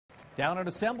Down at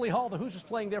Assembly Hall, the Hoosiers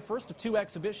playing their first of two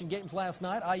exhibition games last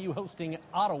night. IU hosting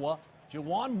Ottawa.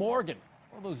 Juwan Morgan,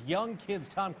 one of those young kids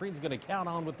Tom Crean's going to count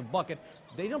on with the bucket.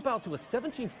 They jump out to a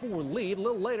 17-4 lead. A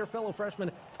little later, fellow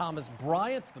freshman Thomas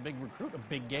Bryant, the big recruit, a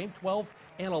big game, 12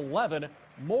 and 11.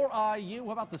 More IU.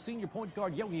 How about the senior point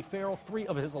guard Yogi Farrell? 3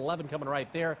 of his 11 coming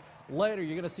right there. Later,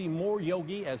 you're going to see more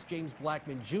Yogi as James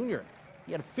Blackman Jr.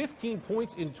 He had 15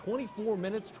 points in 24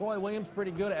 minutes. Troy Williams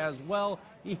pretty good as well.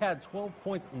 He had 12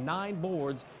 points, 9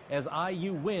 boards as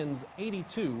IU wins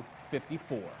 82-54.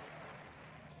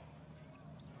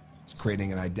 It's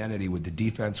creating an identity with the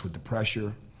defense, with the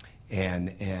pressure,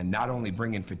 and not only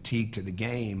bringing fatigue to the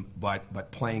game,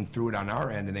 but playing through it on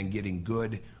our end and then getting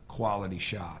good quality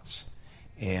shots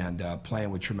and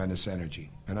playing with tremendous energy.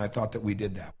 And I thought that we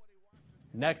did that.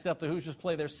 Next up, the Hoosiers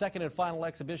play their second and final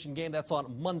exhibition game. That's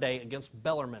on Monday against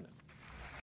Bellarmine.